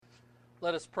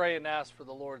Let us pray and ask for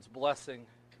the Lord's blessing,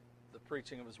 the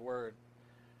preaching of His Word.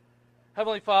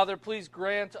 Heavenly Father, please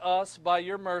grant us by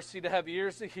your mercy to have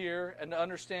ears to hear and to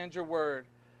understand your Word.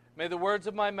 May the words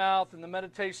of my mouth and the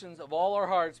meditations of all our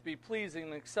hearts be pleasing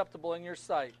and acceptable in your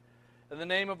sight. In the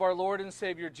name of our Lord and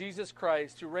Savior, Jesus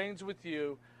Christ, who reigns with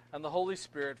you and the Holy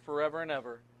Spirit forever and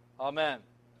ever. Amen.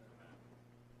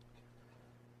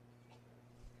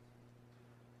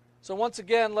 So once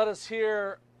again, let us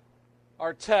hear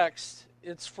our text.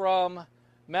 It's from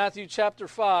Matthew chapter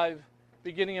 5,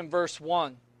 beginning in verse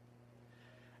 1.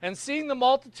 And seeing the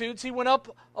multitudes, he went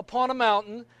up upon a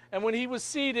mountain, and when he was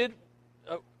seated,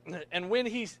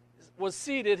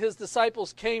 his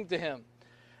disciples came to him.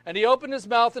 And he opened his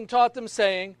mouth and taught them,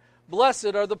 saying,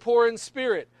 Blessed are the poor in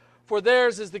spirit, for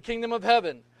theirs is the kingdom of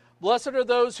heaven. Blessed are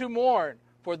those who mourn,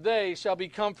 for they shall be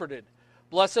comforted.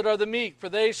 Blessed are the meek, for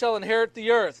they shall inherit the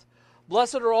earth.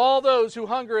 Blessed are all those who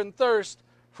hunger and thirst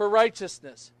for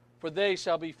righteousness, for they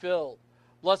shall be filled.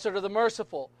 Blessed are the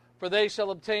merciful, for they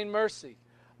shall obtain mercy.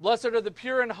 Blessed are the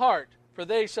pure in heart, for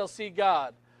they shall see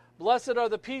God. Blessed are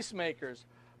the peacemakers,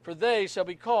 for they shall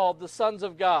be called the sons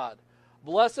of God.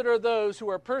 Blessed are those who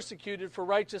are persecuted for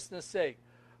righteousness' sake,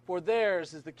 for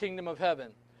theirs is the kingdom of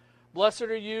heaven. Blessed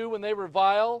are you when they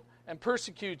revile and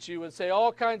persecute you and say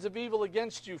all kinds of evil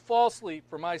against you falsely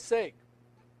for my sake.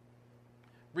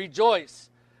 Rejoice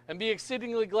and be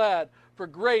exceedingly glad, for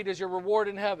great is your reward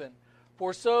in heaven.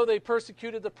 For so they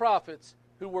persecuted the prophets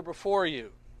who were before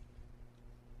you.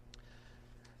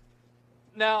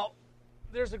 Now,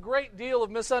 there's a great deal of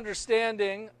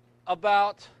misunderstanding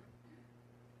about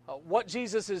what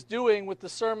Jesus is doing with the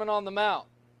Sermon on the Mount.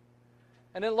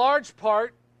 And in large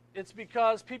part, it's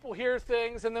because people hear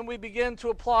things and then we begin to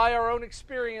apply our own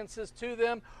experiences to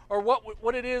them or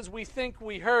what it is we think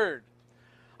we heard.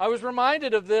 I was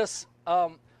reminded of this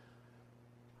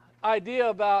idea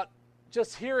about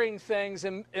just hearing things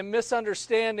and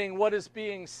misunderstanding what is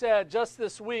being said. Just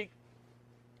this week,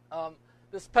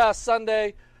 this past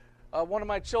Sunday, one of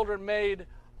my children made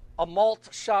a malt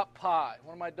shop pie,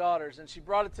 one of my daughters, and she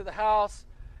brought it to the house.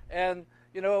 And,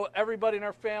 you know, everybody in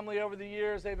our family over the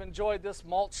years, they've enjoyed this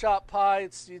malt shop pie.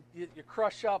 You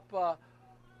crush up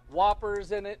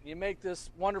Whoppers in it, and you make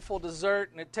this wonderful dessert,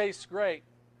 and it tastes great.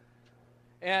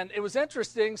 And it was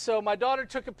interesting, so my daughter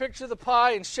took a picture of the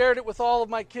pie and shared it with all of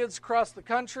my kids across the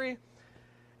country,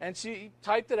 and she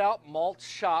typed it out, malt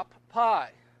shop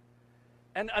pie.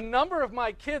 And a number of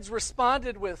my kids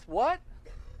responded with, what?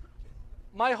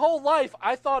 My whole life,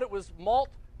 I thought it was malt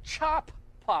chop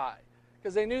pie,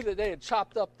 because they knew that they had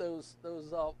chopped up those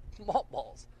malt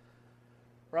balls,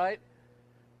 right?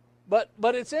 But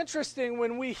it's interesting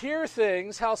when we hear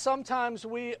things, how sometimes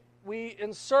we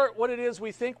insert what it is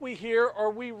we think we hear, or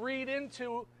we read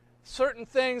into certain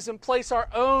things and place our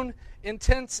own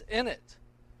intents in it.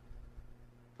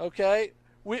 Okay?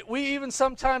 We even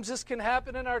sometimes, this can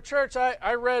happen in our church.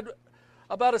 I read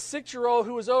about a 6-year-old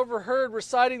who was overheard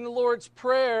reciting the Lord's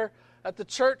Prayer at the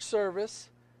church service,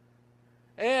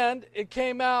 and it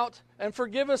came out, and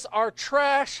forgive us our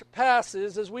trash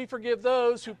passes as we forgive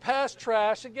those who pass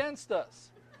trash against us.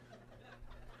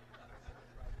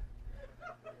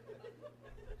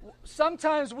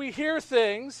 Sometimes we hear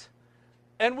things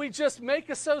and we just make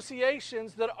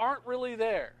associations that aren't really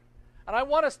there. And I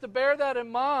want us to bear that in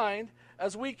mind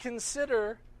as we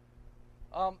consider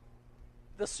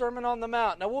the Sermon on the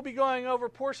Mount. Now, we'll be going over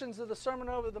portions of the Sermon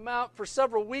on the Mount for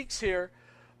several weeks here,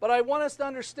 but I want us to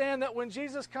understand that when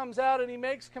Jesus comes out and he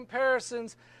makes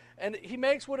comparisons and he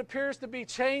makes what appears to be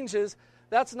changes,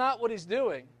 that's not what he's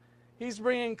doing. He's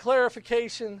bringing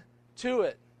clarification to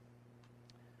it.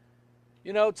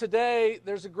 You know, today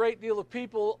there's a great deal of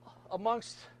people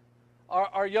amongst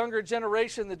our younger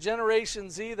generation, the Generation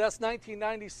Z, that's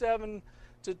 1997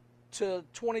 to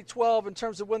 2012 in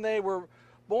terms of when they were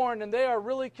born, and they are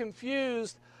really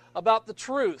confused about the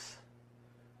truth.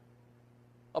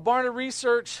 A Barna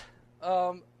Research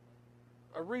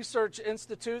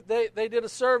Institute, they did a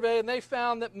survey, and they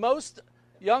found that most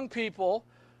young people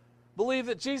believe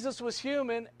that Jesus was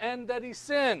human and that he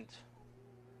sinned.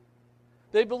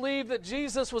 They believe that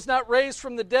Jesus was not raised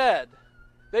from the dead.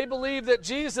 They believe that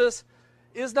Jesus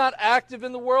is not active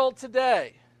in the world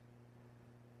today.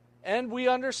 And we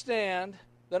understand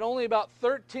that only about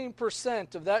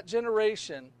 13% of that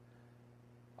generation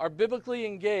are biblically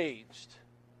engaged.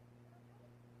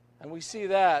 And we see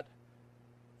that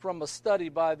from a study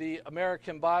by the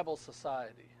American Bible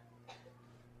Society.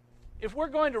 If we're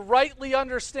going to rightly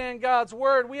understand God's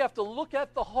Word, we have to look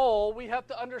at the whole, we have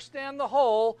to understand the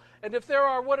whole, and if there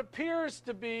are what appears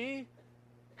to be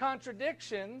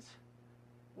contradictions,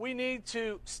 we need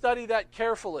to study that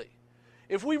carefully.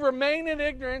 If we remain in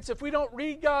ignorance, if we don't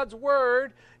read God's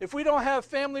Word, if we don't have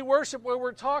family worship where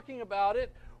we're talking about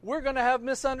it, we're going to have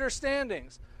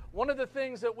misunderstandings. One of the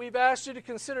things that we've asked you to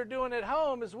consider doing at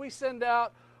home is we send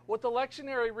out what the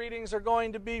lectionary readings are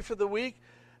going to be for the week.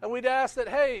 And we'd ask that,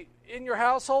 hey, in your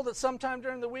household at some time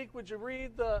during the week, would you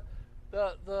read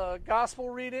the gospel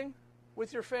reading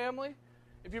with your family?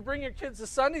 If you bring your kids to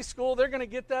Sunday school, they're going to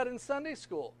get that in Sunday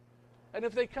school. And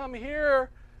if they come here,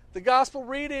 the gospel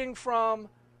reading from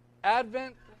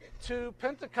Advent to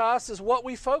Pentecost is what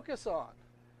we focus on.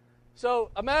 So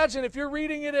imagine if you're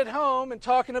reading it at home and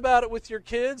talking about it with your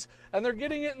kids, and they're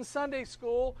getting it in Sunday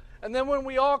school, and then when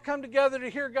we all come together to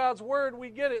hear God's Word, we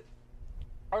get it.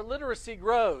 Our literacy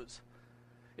grows.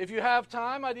 If you have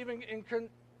time, I'd even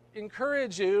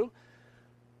encourage you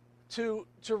to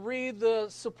read the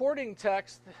supporting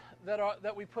text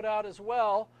that we put out as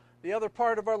well, the other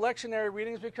part of our lectionary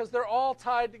readings, because they're all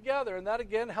tied together, and that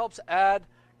again helps add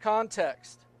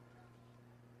context.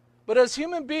 But as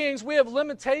human beings, we have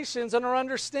limitations in our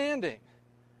understanding.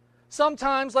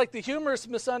 Sometimes, like the humorous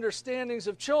misunderstandings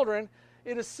of children,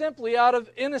 it is simply out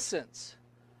of innocence.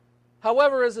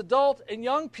 However, as adult and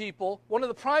young people, one of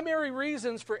the primary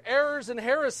reasons for errors and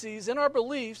heresies in our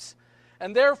beliefs,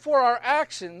 and therefore our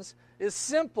actions, is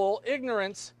simple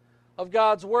ignorance of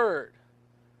God's Word.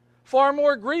 Far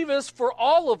more grievous for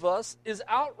all of us is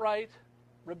outright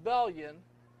rebellion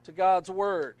to God's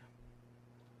Word.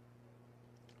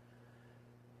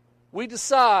 We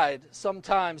decide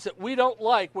sometimes that we don't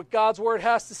like what God's Word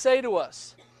has to say to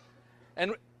us.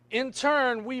 And in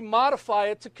turn, we modify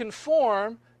it to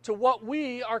conform to what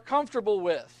we are comfortable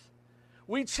with.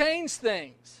 We change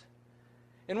things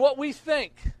in what we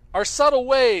think are subtle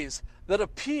ways that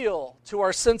appeal to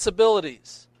our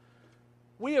sensibilities.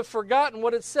 We have forgotten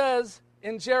what it says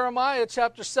in Jeremiah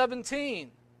chapter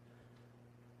 17,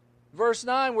 verse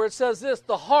 9, where it says this: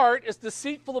 "The heart is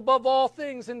deceitful above all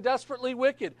things and desperately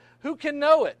wicked. Who can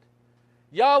know it?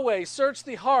 Yahweh, search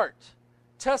the heart,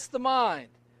 test the mind,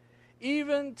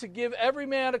 even to give every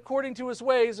man according to his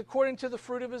ways, according to the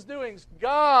fruit of his doings."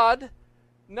 God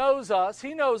knows us.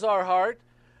 He knows our heart.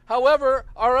 However,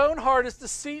 our own heart is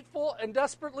deceitful and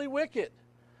desperately wicked.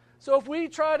 So if we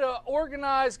try to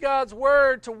organize God's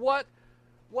Word to what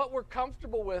we're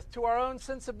comfortable with, to our own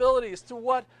sensibilities, to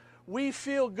what we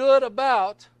feel good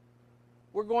about,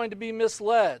 we're going to be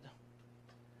misled.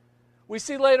 We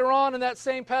see later on in that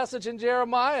same passage in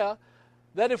Jeremiah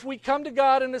that if we come to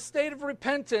God in a state of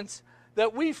repentance,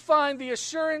 that we find the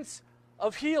assurance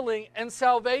of healing and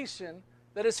salvation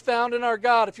that is found in our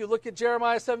God. If you look at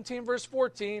Jeremiah 17, verse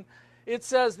 14, it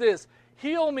says this: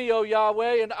 "Heal me, O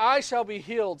Yahweh, and I shall be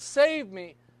healed. Save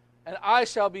me, and I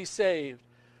shall be saved,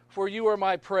 for you are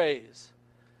my praise."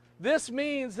 This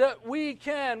means that we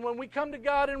can, when we come to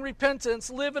God in repentance,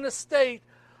 live in a state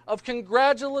of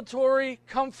congratulatory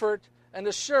comfort and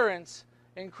assurance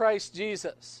in Christ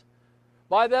Jesus.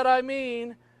 By that I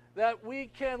mean that we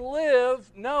can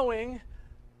live knowing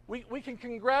we can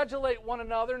congratulate one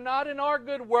another, not in our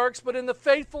good works, but in the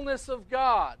faithfulness of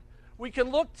God. We can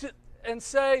look to and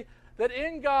say that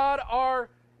in God our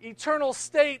eternal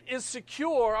state is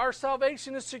secure, our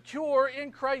salvation is secure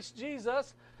in Christ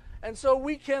Jesus, and so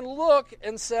we can look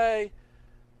and say,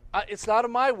 it's not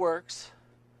of my works,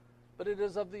 but it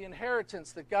is of the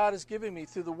inheritance that God has given me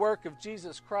through the work of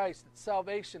Jesus Christ, that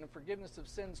salvation and forgiveness of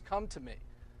sins come to me.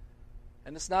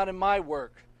 And it's not in my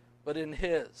work, but in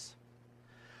His.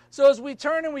 So as we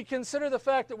turn and we consider the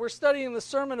fact that we're studying the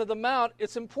Sermon on the Mount,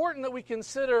 it's important that we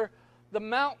consider the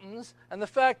mountains and the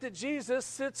fact that Jesus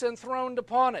sits enthroned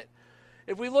upon it.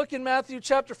 If we look in Matthew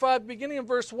chapter 5, beginning in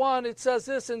verse 1, it says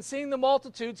this: "And seeing the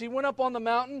multitudes, he went up on the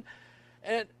mountain,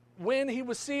 and when he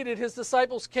was seated, his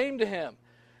disciples came to him.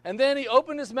 And then he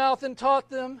opened his mouth and taught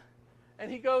them,"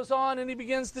 and he goes on and he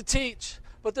begins to teach.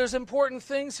 But there's important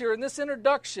things here. In this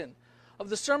introduction of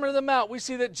the Sermon on the Mount, we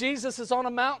see that Jesus is on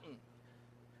a mountain,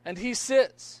 and he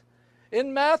sits.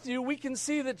 In Matthew, we can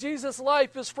see that Jesus'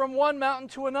 life is from one mountain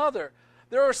to another.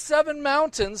 There are 7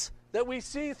 mountains that we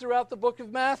see throughout the book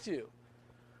of Matthew.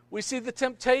 We see the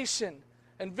temptation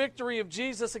and victory of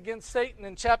Jesus against Satan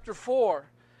in chapter 4.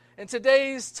 In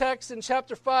today's text in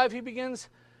chapter 5, he begins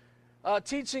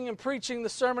teaching and preaching the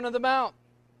Sermon on the Mount.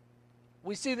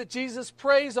 We see that Jesus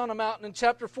prays on a mountain in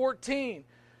chapter 14.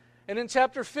 And in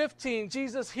chapter 15,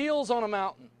 Jesus heals on a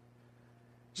mountain.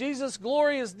 Jesus'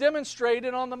 glory is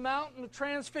demonstrated on the mountain of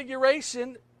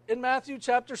transfiguration in Matthew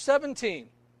chapter 17.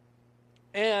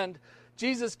 And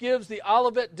Jesus gives the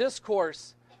Olivet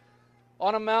Discourse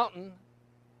on a mountain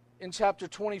in chapter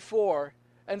 24.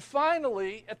 And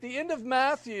finally, at the end of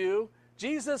Matthew,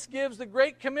 Jesus gives the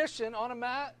Great Commission on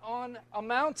a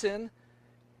mountain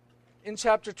in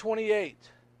chapter 28.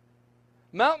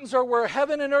 Mountains are where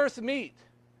heaven and earth meet.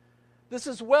 This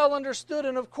is well understood,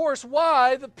 and of course,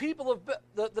 why the people of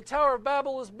the Tower of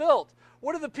Babel is built.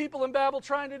 What are the people in Babel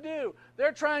trying to do?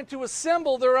 They're trying to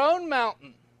assemble their own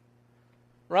mountain,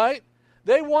 right?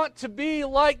 They want to be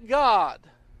like God.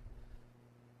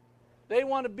 They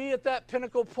want to be at that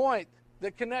pinnacle point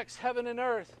that connects heaven and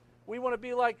earth. We want to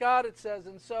be like God, it says,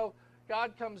 and so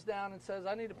God comes down and says,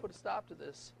 I need to put a stop to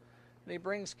this. And he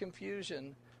brings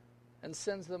confusion and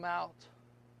sends them out.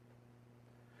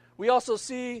 We also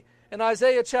see in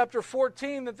Isaiah chapter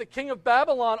 14 that the king of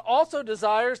Babylon also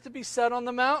desires to be set on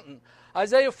the mountain.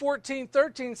 Isaiah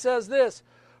 14:13 says this,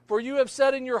 for you have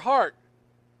said in your heart,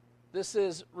 this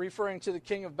is referring to the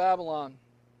king of Babylon,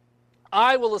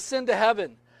 I will ascend to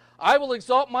heaven. I will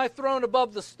exalt my throne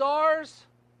above the stars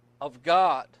of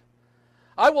God.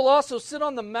 I will also sit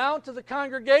on the mount of the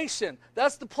congregation.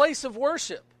 That's the place of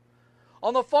worship.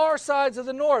 On the far sides of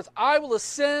the north, I will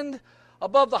ascend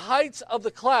above the heights of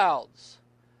the clouds.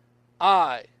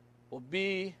 I will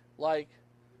be like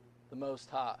the Most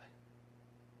High.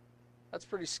 That's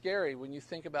pretty scary when you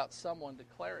think about someone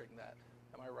declaring that.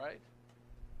 Am I right?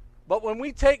 But when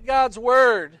we take God's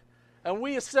word and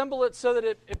we assemble it so that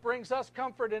it brings us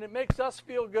comfort and it makes us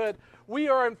feel good, we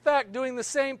are in fact doing the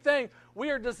same thing.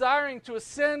 We are desiring to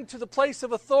ascend to the place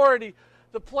of authority,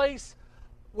 the place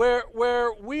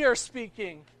where we are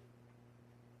speaking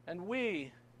and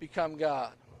we become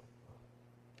God.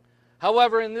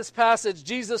 However, in this passage,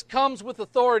 Jesus comes with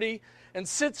authority and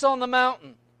sits on the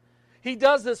mountain. He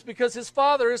does this because his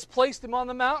Father has placed him on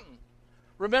the mountain.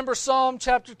 Remember Psalm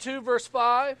chapter 2, verse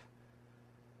 5?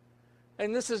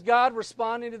 And this is God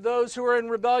responding to those who are in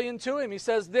rebellion to him. He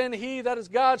says, then he, that is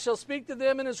God, shall speak to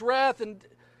them in his wrath and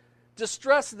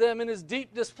distress them in his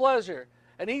deep displeasure.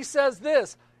 And he says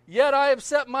this, yet I have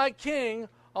set my king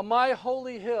on my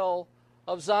holy hill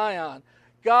of Zion.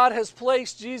 God has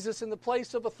placed Jesus in the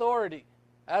place of authority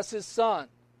as his son.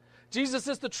 Jesus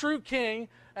is the true king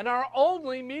and our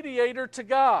only mediator to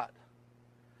God.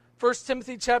 1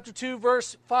 Timothy chapter 2,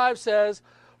 verse 5 says,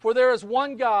 for there is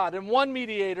one God and one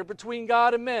mediator between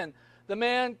God and men, the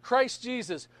man Christ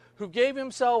Jesus, who gave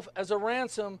himself as a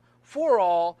ransom for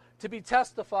all to be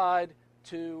testified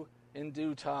to in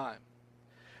due time.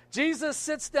 Jesus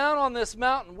sits down on this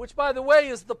mountain, which, by the way,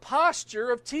 is the posture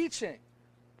of teaching.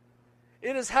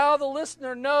 It is how the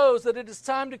listener knows that it is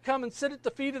time to come and sit at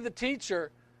the feet of the teacher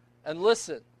and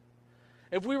listen.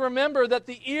 If we remember that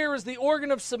the ear is the organ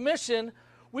of submission,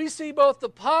 we see both the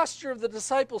posture of the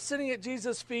disciples sitting at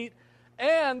Jesus' feet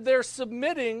and their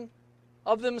submitting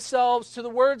of themselves to the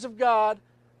words of God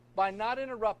by not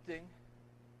interrupting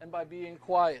and by being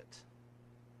quiet.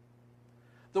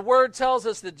 The word tells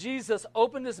us that Jesus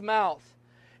opened his mouth.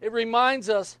 It reminds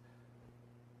us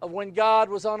of when God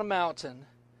was on a mountain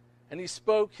and he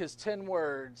spoke his 10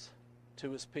 words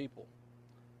to his people.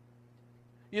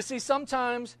 You see,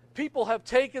 sometimes people have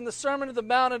taken the Sermon on the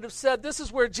Mount and have said, this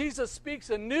is where Jesus speaks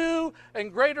a new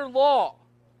and greater law.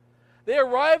 They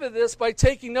arrive at this by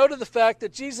taking note of the fact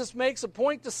that Jesus makes a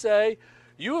point to say,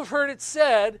 you have heard it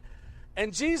said,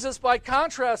 and Jesus, by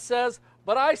contrast, says,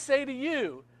 but I say to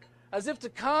you, as if to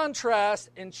contrast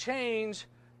and change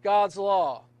God's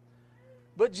law.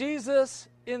 But Jesus,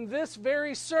 in this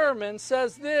very sermon,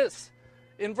 says this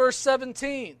in verse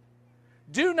 17,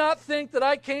 do not think that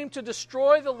I came to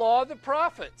destroy the law of the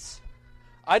prophets.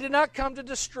 I did not come to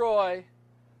destroy,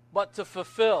 but to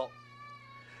fulfill.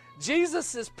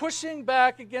 Jesus is pushing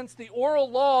back against the oral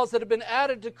laws that have been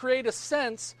added to create a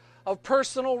sense of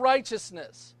personal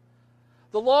righteousness.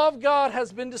 The law of God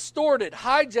has been distorted,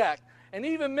 hijacked, and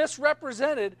even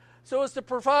misrepresented so as to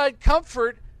provide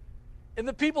comfort in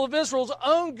the people of Israel's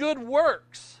own good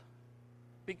works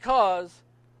because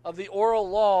of the oral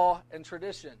law and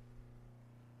tradition.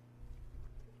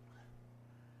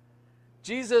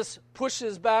 Jesus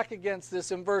pushes back against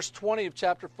this in verse 20 of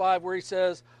chapter 5, where he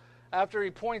says, after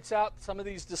he points out some of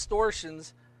these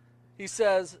distortions, he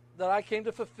says that I came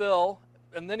to fulfill,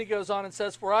 and then he goes on and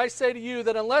says, for I say to you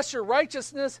that unless your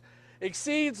righteousness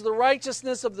exceeds the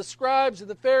righteousness of the scribes and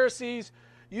the Pharisees,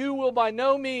 you will by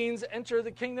no means enter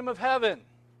the kingdom of heaven.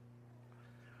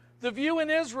 The view in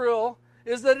Israel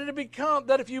is that it had become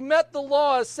that if you met the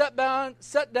law as set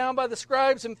down by the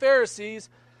scribes and Pharisees,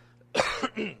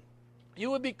 you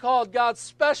would be called God's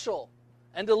special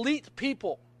and elite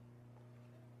people.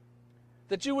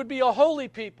 That you would be a holy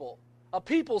people, a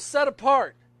people set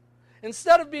apart.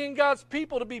 Instead of being God's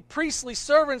people to be priestly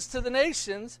servants to the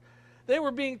nations, they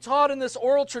were being taught in this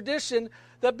oral tradition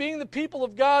that being the people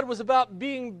of God was about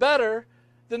being better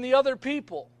than the other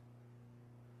people.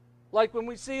 Like when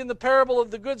we see in the parable of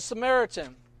the Good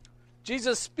Samaritan,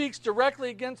 Jesus speaks directly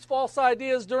against false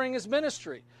ideas during his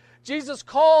ministry. Jesus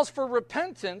calls for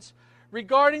repentance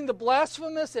regarding the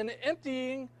blasphemous and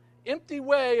empty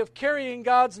way of carrying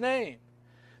God's name.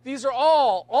 These are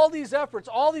all these efforts,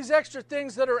 all these extra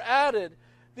things that are added,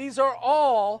 these are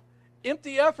all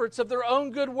empty efforts of their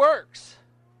own good works.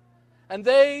 And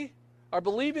they are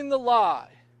believing the lie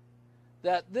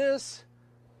that this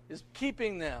is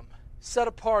keeping them set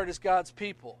apart as God's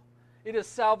people. It is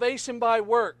salvation by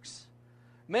works.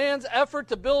 Man's effort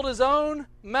to build his own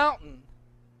mountain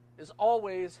is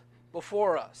always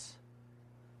before us.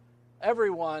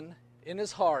 Everyone in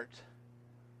his heart,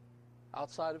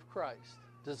 outside of Christ,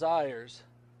 desires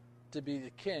to be the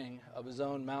king of his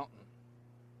own mountain.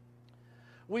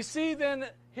 We see then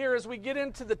here as we get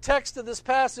into the text of this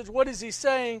passage, what is he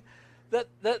saying? That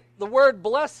the word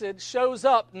blessed shows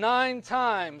up 9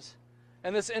 times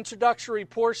in this introductory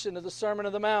portion of the Sermon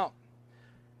on the Mount.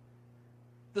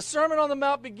 The Sermon on the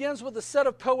Mount begins with a set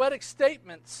of poetic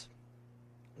statements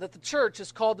that the church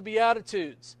is called the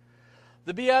Beatitudes.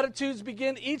 The Beatitudes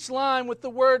begin each line with the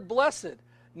word blessed.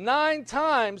 9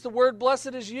 times the word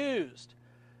blessed is used.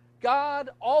 God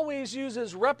always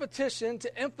uses repetition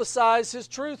to emphasize his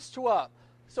truths to us.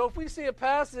 So if we see a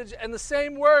passage and the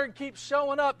same word keeps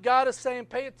showing up, God is saying,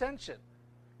 pay attention.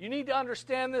 You need to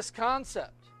understand this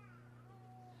concept.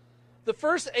 The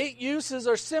first 8 uses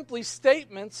are simply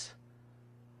statements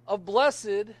of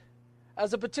blessed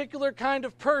as a particular kind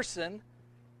of person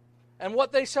and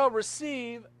what they shall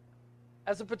receive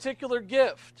as a particular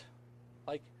gift.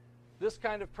 Like, this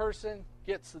kind of person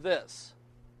gets this.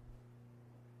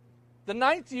 The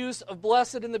 9th use of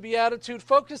blessed in the Beatitude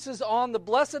focuses on the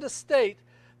blessed estate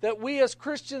that we as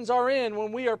Christians are in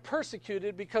when we are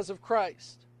persecuted because of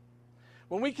Christ.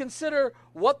 When we consider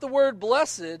what the word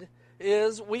blessed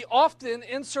is, we often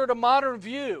insert a modern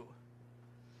view.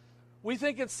 We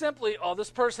think it's simply,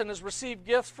 this person has received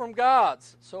gifts from God,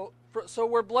 so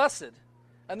we're blessed.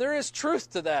 And there is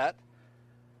truth to that.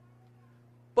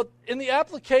 But in the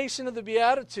application of the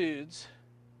Beatitudes,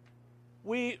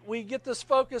 we get this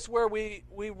focus where we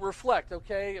reflect,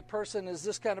 okay, a person is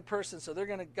this kind of person, so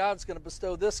God's going to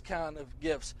bestow this kind of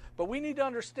gifts. But we need to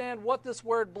understand what this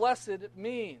word blessed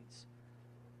means.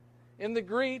 In the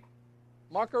Greek,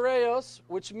 makarios,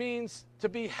 which means to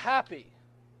be happy.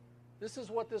 This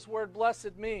is what this word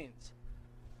blessed means.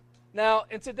 Now,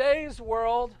 in today's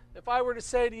world, if I were to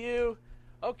say to you,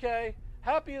 okay,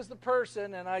 happy is the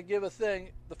person, and I give a thing,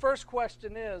 the first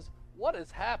question is, what is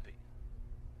happy?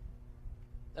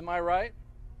 Am I right?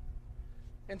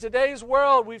 In today's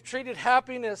world, we've treated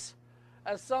happiness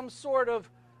as some sort of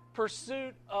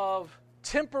pursuit of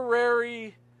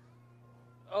temporary,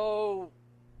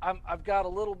 I've got a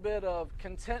little bit of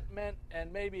contentment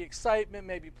and maybe excitement,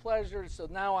 maybe pleasure, so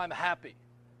now I'm happy.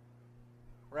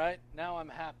 Right? Now I'm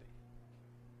happy.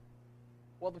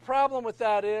 Well, the problem with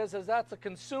that is that's a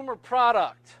consumer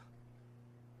product.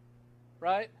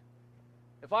 Right?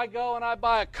 If I go and I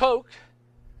buy a Coke,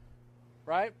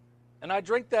 right? And I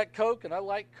drink that Coke, and I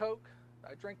like Coke.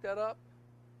 I drink that up.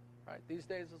 Right? These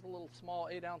days it's a little small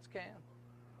 8-ounce can.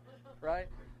 Right?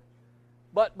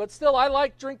 But still, I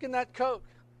like drinking that Coke.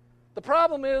 The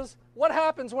problem is, what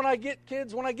happens when I get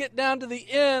down to the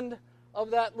end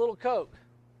of that little Coke?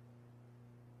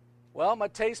 Well, my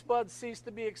taste buds cease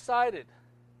to be excited.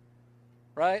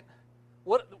 Right?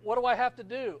 What do I have to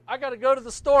do? I got to go to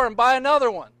the store and buy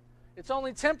another one. It's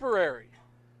only temporary.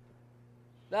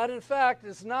 That, in fact,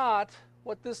 is not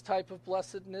what this type of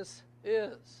blessedness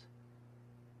is.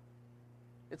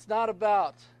 It's not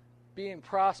about being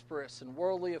prosperous in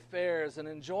worldly affairs and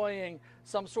enjoying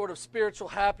some sort of spiritual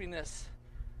happiness,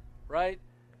 right?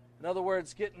 In other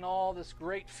words, getting all this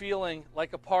great feeling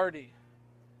like a party.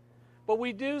 But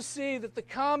we do see that the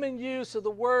common use of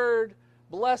the word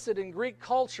blessed in Greek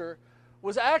culture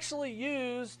was actually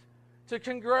used to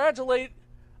congratulate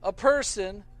a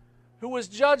person who was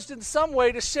judged in some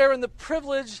way to share in the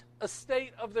privileged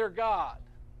estate of their God.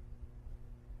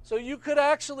 So you could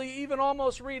actually even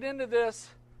almost read into this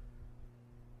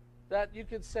that you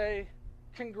could say,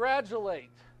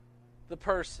 congratulate the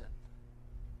person.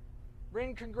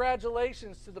 Bring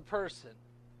congratulations to the person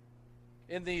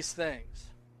in these things.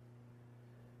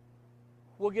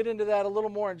 We'll get into that a little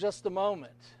more in just a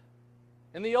moment.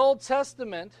 In the Old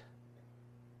Testament,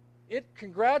 it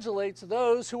congratulates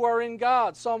those who are in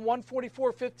God. Psalm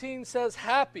 144:15 says,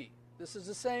 happy. This is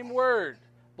the same word.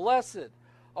 Blessed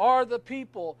are the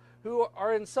people who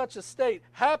are in such a state.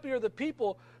 Happy are the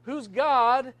people whose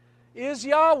God is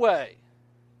Yahweh.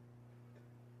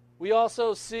 We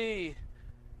also see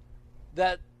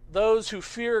that those who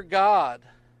fear God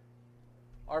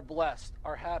are blessed,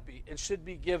 are happy, and should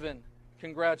be given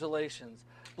congratulations.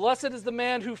 Blessed is the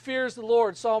man who fears the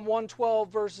Lord, Psalm 112,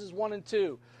 verses 1 and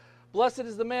 2. Blessed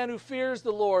is the man who fears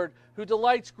the Lord, who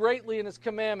delights greatly in his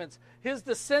commandments. His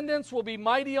descendants will be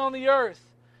mighty on the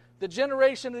earth. The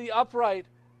generation of the upright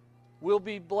will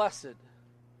be blessed.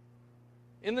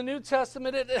 In the New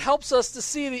Testament, it helps us to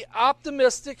see the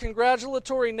optimistic,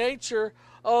 congratulatory nature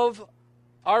of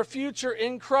our future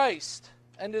in Christ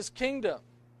and his kingdom.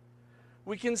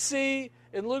 We can see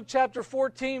in Luke chapter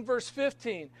 14, verse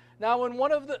 15, now when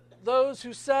one of those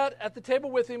who sat at the table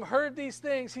with him heard these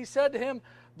things, he said to him,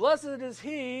 Blessed is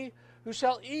he who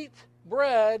shall eat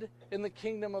bread in the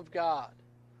kingdom of God.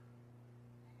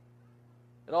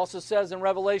 It also says in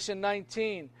Revelation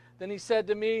 19, Then he said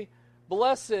to me,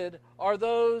 Blessed are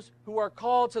those who are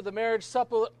called to the marriage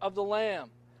supper of the Lamb.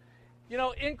 You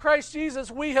know, in Christ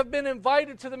Jesus, we have been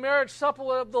invited to the marriage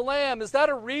supper of the Lamb. Is that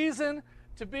a reason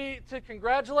to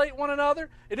congratulate one another?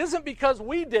 It isn't because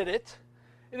we did it.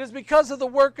 It is because of the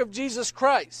work of Jesus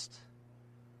Christ.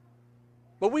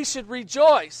 But we should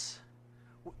rejoice.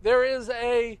 There is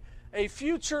a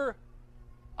future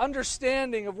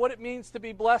understanding of what it means to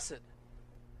be blessed.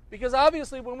 Because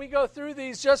obviously when we go through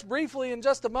these just briefly in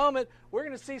just a moment, we're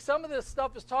going to see some of this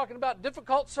stuff is talking about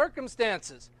difficult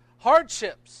circumstances,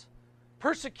 hardships,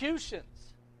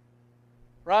 persecutions,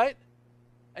 right?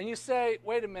 And you say,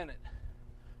 wait a minute,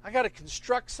 I got to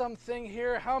construct something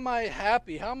here. How am I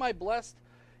happy? How am I blessed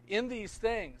in these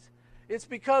things? It's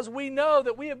because we know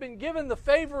that we have been given the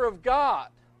favor of God.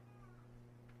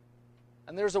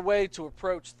 And there's a way to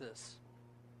approach this.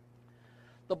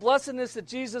 The blessedness that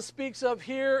Jesus speaks of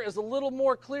here is a little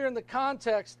more clear in the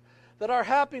context that our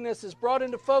happiness is brought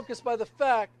into focus by the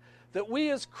fact that we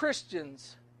as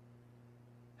Christians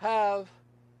have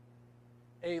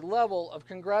a level of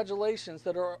congratulations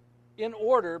that are in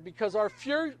order because our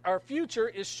future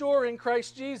is sure in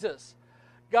Christ Jesus.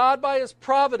 God, by his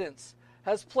providence,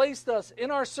 has placed us in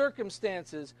our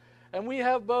circumstances, and we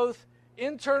have both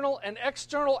internal and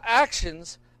external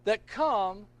actions that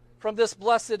come from this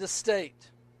blessed estate.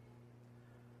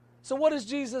 So what is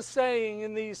Jesus saying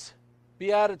in these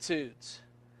Beatitudes?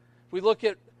 We look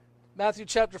at Matthew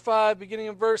chapter 5, beginning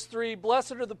in verse 3,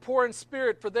 Blessed are the poor in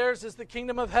spirit, for theirs is the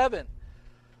kingdom of heaven.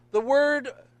 The word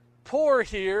poor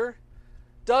here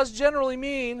does generally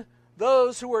mean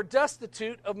those who are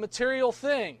destitute of material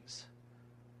things.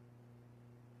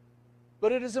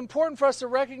 But it is important for us to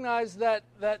recognize that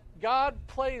God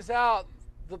plays out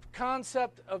the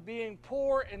concept of being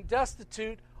poor and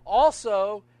destitute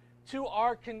also to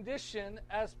our condition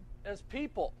as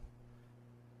people,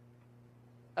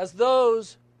 as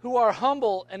those who are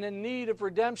humble and in need of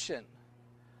redemption.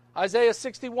 Isaiah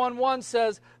 61:1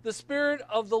 says, The Spirit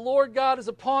of the Lord God is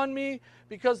upon me,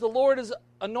 because the Lord has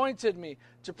anointed me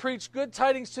to preach good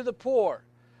tidings to the poor.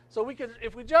 So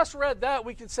if we just read that,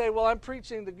 we could say, well, I'm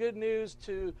preaching the good news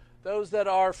to those that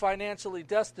are financially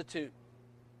destitute.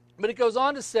 But it goes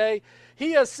on to say,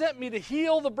 He has sent me to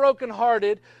heal the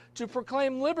brokenhearted, to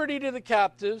proclaim liberty to the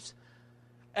captives,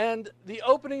 and the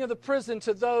opening of the prison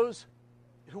to those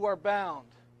who are bound.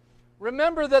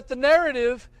 Remember that the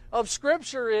narrative of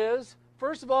Scripture is,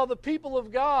 first of all, the people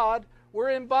of God were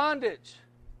in bondage.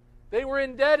 They were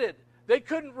indebted. They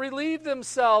couldn't relieve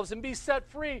themselves and be set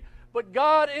free, but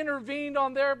God intervened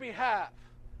on their behalf.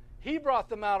 He brought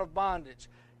them out of bondage.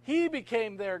 He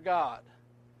became their God.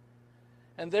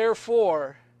 And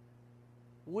therefore,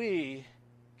 we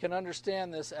can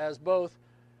understand this as both.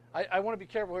 I want to be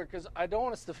careful here because I don't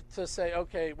want us to say,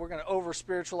 okay, we're going to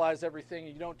over-spiritualize everything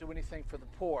and you don't do anything for the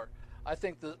poor. I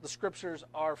think the Scriptures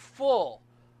are full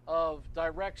of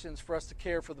directions for us to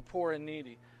care for the poor and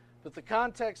needy. But the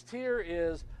context here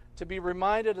is to be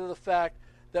reminded of the fact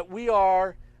that we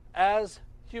are, as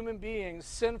human beings,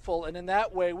 sinful, and in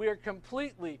that way we are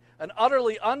completely and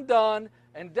utterly undone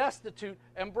and destitute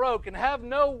and broke and have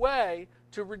no way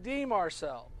to redeem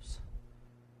ourselves.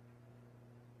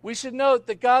 We should note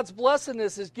that God's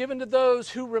blessedness is given to those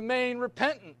who remain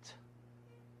repentant,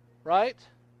 right?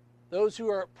 Those who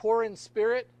are poor in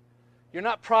spirit. You're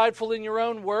not prideful in your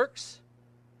own works.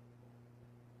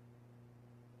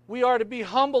 We are to be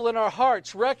humble in our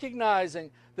hearts,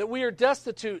 recognizing that we are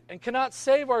destitute and cannot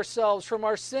save ourselves from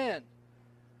our sin.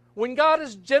 When God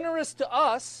is generous to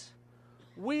us,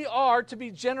 we are to be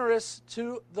generous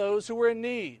to those who are in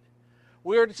need.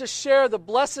 We are to share the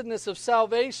blessedness of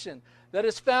salvation that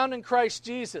is found in Christ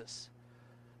Jesus.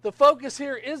 The focus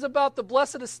here is about the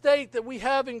blessed estate that we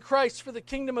have in Christ, for the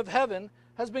kingdom of heaven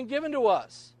has been given to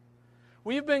us.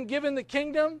 We've been given the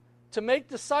kingdom to make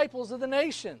disciples of the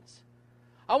nations.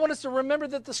 I want us to remember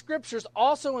that the Scriptures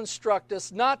also instruct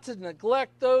us not to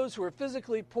neglect those who are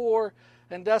physically poor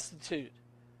and destitute.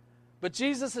 But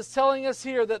Jesus is telling us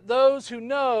here that those who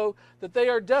know that they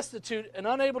are destitute and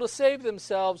unable to save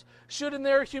themselves should in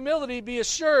their humility be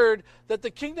assured that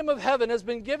the kingdom of heaven has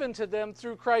been given to them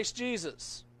through Christ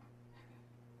Jesus.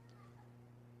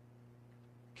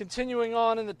 Continuing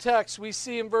on in the text, we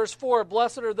see in verse 4,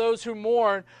 "Blessed are those who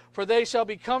mourn, for they shall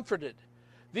be comforted."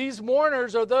 These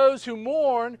mourners are those who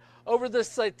mourn over the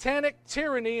satanic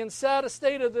tyranny and sad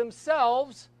estate of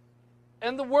themselves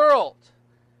and the world.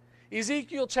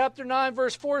 Ezekiel chapter 9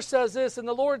 verse 4 says this, "And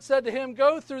the Lord said to him,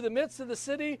 Go through the midst of the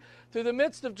city, through the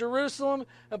midst of Jerusalem,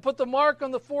 and put the mark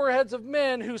on the foreheads of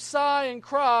men who sigh and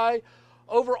cry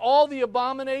over all the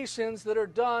abominations that are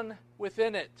done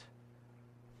within it."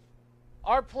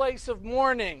 Our place of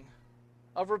mourning,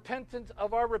 of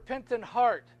our repentant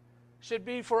heart, should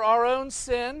be for our own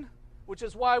sin, which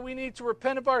is why we need to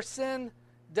repent of our sin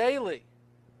daily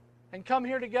and come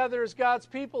here together as God's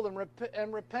people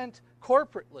and repent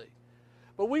corporately.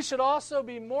 But we should also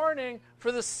be mourning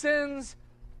for the sins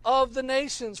of the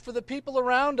nations, for the people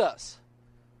around us.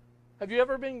 Have you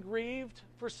ever been grieved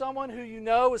for someone who you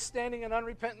know is standing in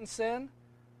unrepentant sin?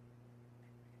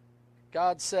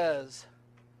 God says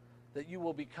that you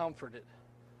will be comforted.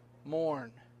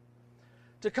 Mourn.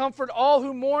 To comfort all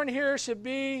who mourn here should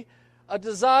be a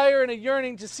desire and a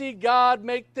yearning to see God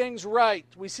make things right.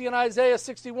 We see in Isaiah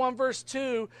 61 verse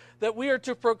 2 that we are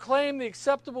to proclaim the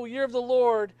acceptable year of the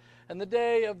Lord and the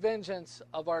day of vengeance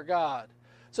of our God.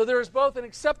 So there is both an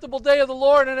acceptable day of the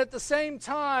Lord, and at the same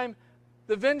time,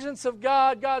 the vengeance of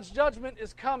God, God's judgment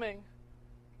is coming.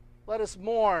 Let us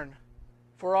mourn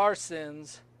for our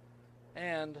sins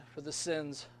and for the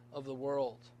sins of the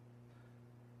world.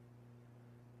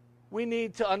 We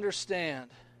need to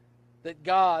understand that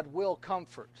God will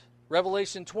comfort.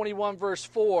 Revelation 21 verse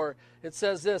 4, it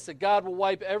says this, that God will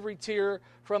wipe every tear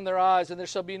from their eyes, and there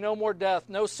shall be no more death,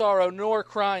 no sorrow, nor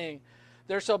crying.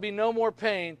 There shall be no more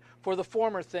pain, for the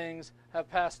former things have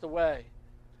passed away.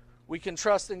 We can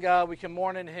trust in God, we can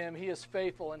mourn in Him. He is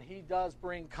faithful, and He does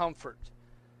bring comfort.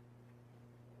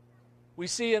 We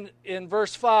see in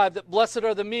verse 5 that blessed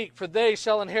are the meek, for they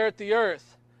shall inherit the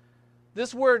earth.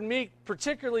 This word meek,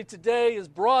 particularly today, is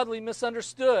broadly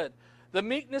misunderstood. The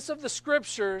meekness of the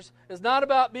Scriptures is not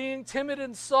about being timid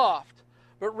and soft,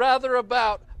 but rather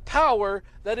about power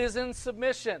that is in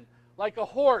submission, like a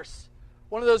horse.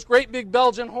 One of those great big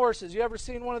Belgian horses. You ever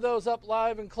seen one of those up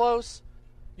live and close?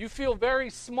 You feel very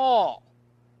small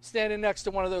standing next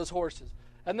to one of those horses.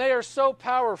 And they are so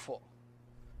powerful,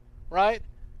 right?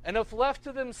 And if left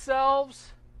to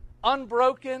themselves,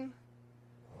 unbroken,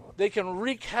 they can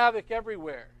wreak havoc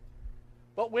everywhere.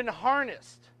 But when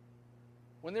harnessed,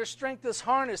 when their strength is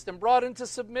harnessed and brought into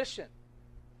submission,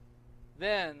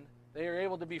 then they are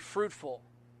able to be fruitful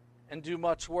and do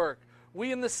much work.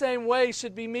 We in the same way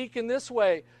should be meek in this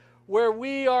way, where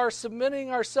we are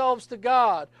submitting ourselves to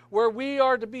God, where we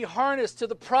are to be harnessed to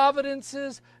the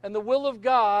providences and the will of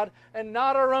God and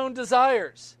not our own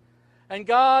desires. And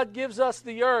God gives us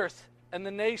the earth and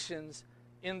the nations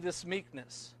in this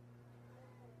meekness.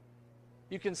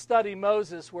 You can study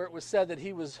Moses, where it was said that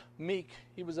he was meek.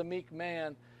 He was a meek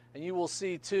man. And you will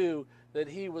see, too, that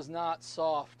he was not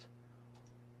soft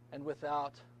and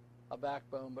without a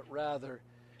backbone, but rather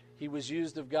he was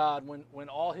used of God. When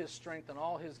all his strength and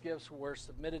all his gifts were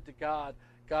submitted to God,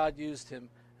 God used him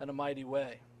in a mighty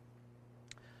way.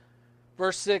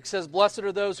 Verse 6 says, "Blessed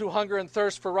are those who hunger and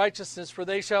thirst for righteousness, for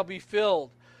they shall be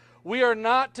filled." We are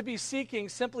not to be seeking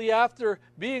simply after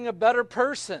being a better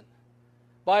person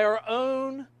by our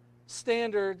own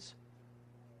standards,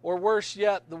 or worse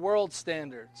yet, the world's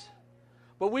standards.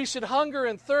 But we should hunger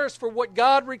and thirst for what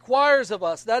God requires of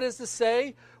us. That is to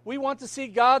say, we want to see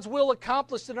God's will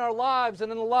accomplished in our lives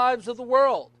and in the lives of the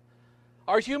world.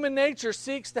 Our human nature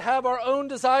seeks to have our own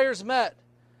desires met.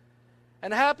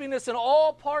 And happiness in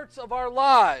all parts of our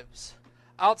lives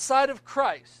outside of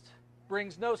Christ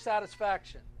brings no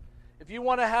satisfaction. If you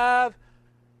want to have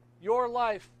your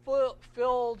life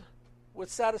filled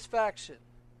with satisfaction,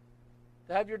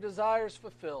 to have your desires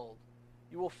fulfilled,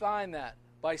 you will find that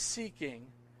by seeking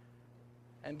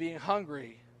and being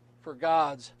hungry for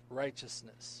God's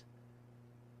righteousness.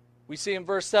 We see in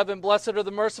verse 7, "Blessed are the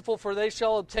merciful, for they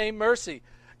shall obtain mercy."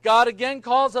 God again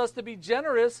calls us to be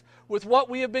generous with what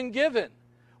we have been given.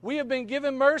 We have been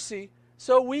given mercy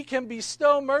so we can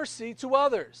bestow mercy to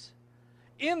others.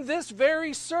 In this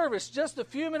very service, just a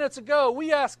few minutes ago,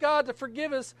 we asked God to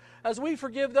forgive us as we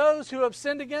forgive those who have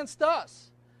sinned against us.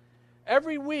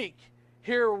 Every week,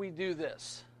 here we do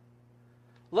this.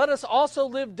 Let us also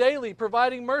live daily,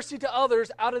 providing mercy to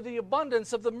others out of the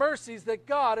abundance of the mercies that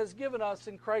God has given us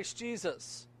in Christ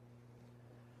Jesus.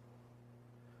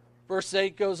 Verse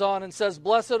 8 goes on and says,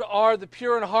 "Blessed are the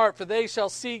pure in heart, for they shall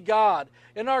see God."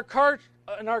 In our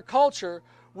culture,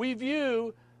 we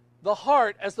view the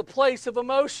heart as the place of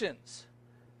emotions.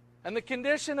 And the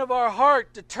condition of our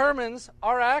heart determines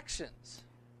our actions.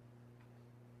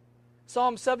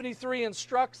 Psalm 73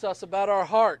 instructs us about our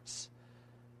hearts.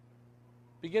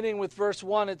 Beginning with verse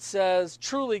 1, it says,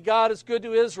 "Truly God is good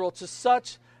to Israel, to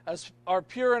such as are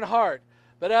pure in heart.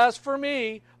 But as for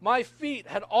me, my feet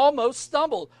had almost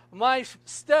stumbled. My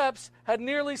steps had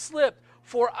nearly slipped,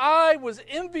 for I was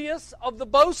envious of the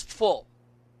boastful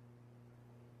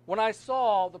when I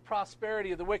saw the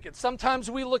prosperity of the wicked." Sometimes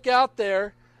we look out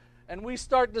there and we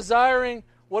start desiring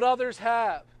what others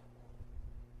have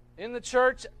in the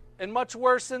church and much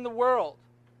worse in the world.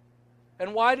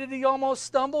 And why did he almost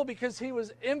stumble? Because he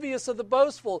was envious of the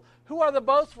boastful. Who are the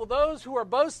boastful? Those who are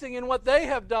boasting in what they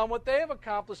have done, what they have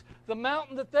accomplished, the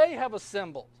mountain that they have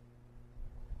assembled.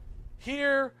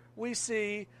 Here we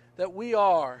see that we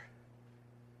are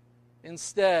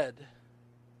instead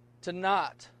to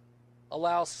not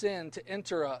allow sin to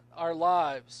enter our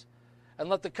lives and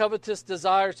let the covetous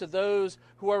desires of those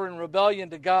who are in rebellion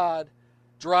to God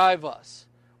drive us.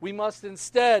 We must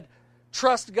instead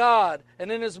trust God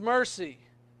and in His mercy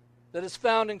that is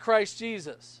found in Christ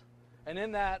Jesus. And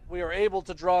in that, we are able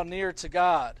to draw near to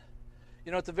God.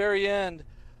 You know, at the very end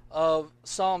of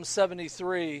Psalm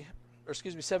 72,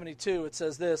 it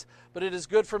says this, "But it is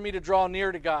good for me to draw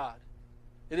near to God."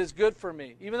 It is good for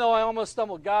me. Even though I almost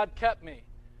stumbled, God kept me.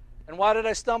 And why did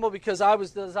I stumble? Because I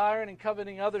was desiring and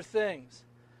coveting other things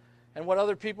and what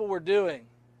other people were doing.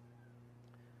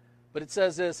 But it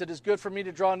says this, "It is good for me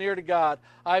to draw near to God.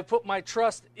 I have put my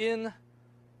trust in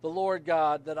the Lord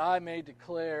God, that I may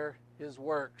declare His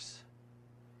works."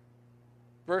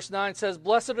 Verse 9 says,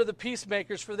 "Blessed are the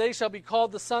peacemakers, for they shall be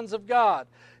called the sons of God."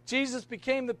 Jesus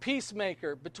became the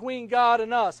peacemaker between God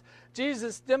and us.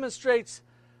 Jesus demonstrates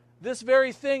this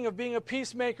very thing of being a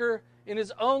peacemaker in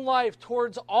His own life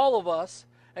towards all of us,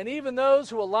 and even those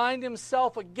who aligned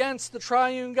Himself against the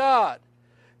triune God.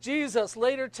 Jesus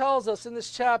later tells us in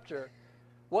this chapter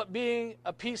what being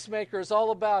a peacemaker is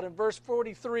all about. In verse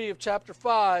 43 of chapter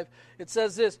 5, it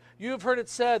says this, "You have heard it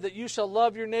said that you shall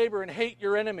love your neighbor and hate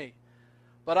your enemy.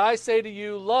 But I say to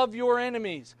you, love your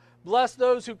enemies. Bless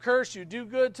those who curse you. Do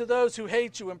good to those who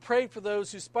hate you, and pray for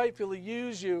those who spitefully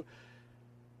use you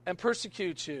and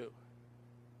persecute you."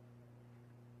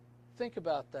 Think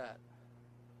about that.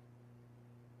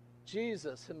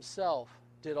 Jesus Himself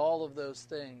did all of those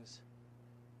things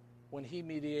when He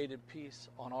mediated peace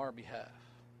on our behalf.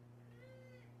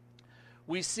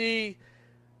 We see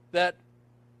that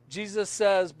Jesus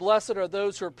says, "Blessed are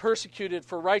those who are persecuted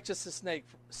for righteousness'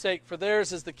 sake, for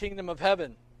theirs is the kingdom of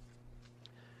heaven."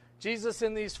 Jesus,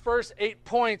 in these first 8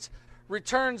 points,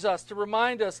 returns us to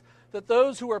remind us that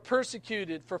those who are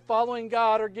persecuted for following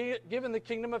God are given the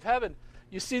kingdom of heaven.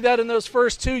 You see that in those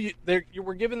first two. You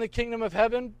were given the kingdom of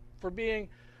heaven for being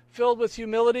filled with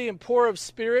humility and poor of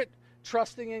spirit,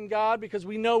 trusting in God because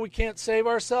we know we can't save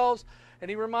ourselves. And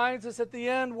He reminds us at the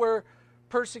end where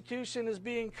persecution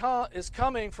is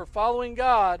coming for following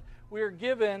God, we are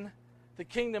given the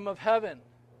kingdom of heaven.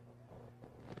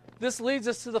 This leads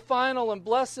us to the final and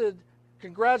blessed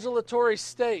congratulatory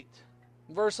state.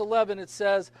 In verse 11 it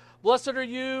says, "Blessed are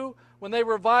you when they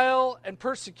revile and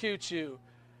persecute you,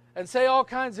 and say all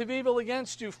kinds of evil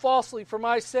against you falsely for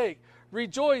my sake.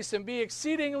 Rejoice and be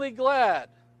exceedingly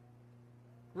glad."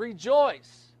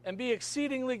 Rejoice and be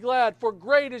exceedingly glad, for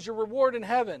great is your reward in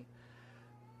heaven.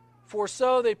 For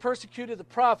so they persecuted the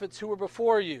prophets who were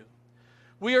before you.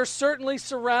 We are certainly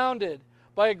surrounded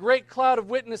by a great cloud of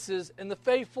witnesses in the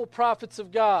faithful prophets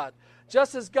of God.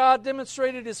 Just as God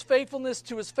demonstrated His faithfulness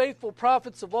to His faithful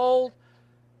prophets of old,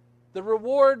 the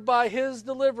reward by His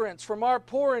deliverance from our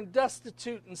poor and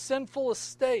destitute and sinful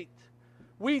estate,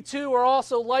 we too are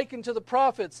also likened to the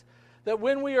prophets, that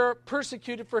when we are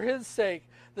persecuted for His sake,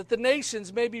 that the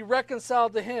nations may be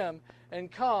reconciled to Him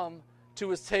and come to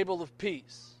His table of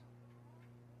peace.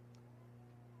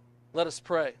 Let us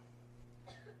pray.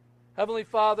 Heavenly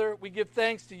Father, we give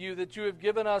thanks to You that You have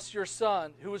given us Your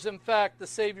Son, who is in fact the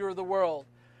Savior of the world.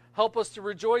 Help us to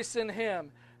rejoice in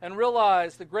Him and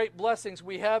realize the great blessings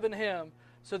we have in Him,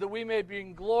 so that we may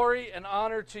bring glory and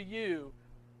honor to You.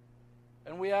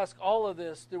 And we ask all of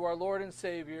this through our Lord and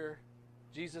Savior,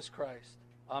 Jesus Christ.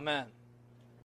 Amen.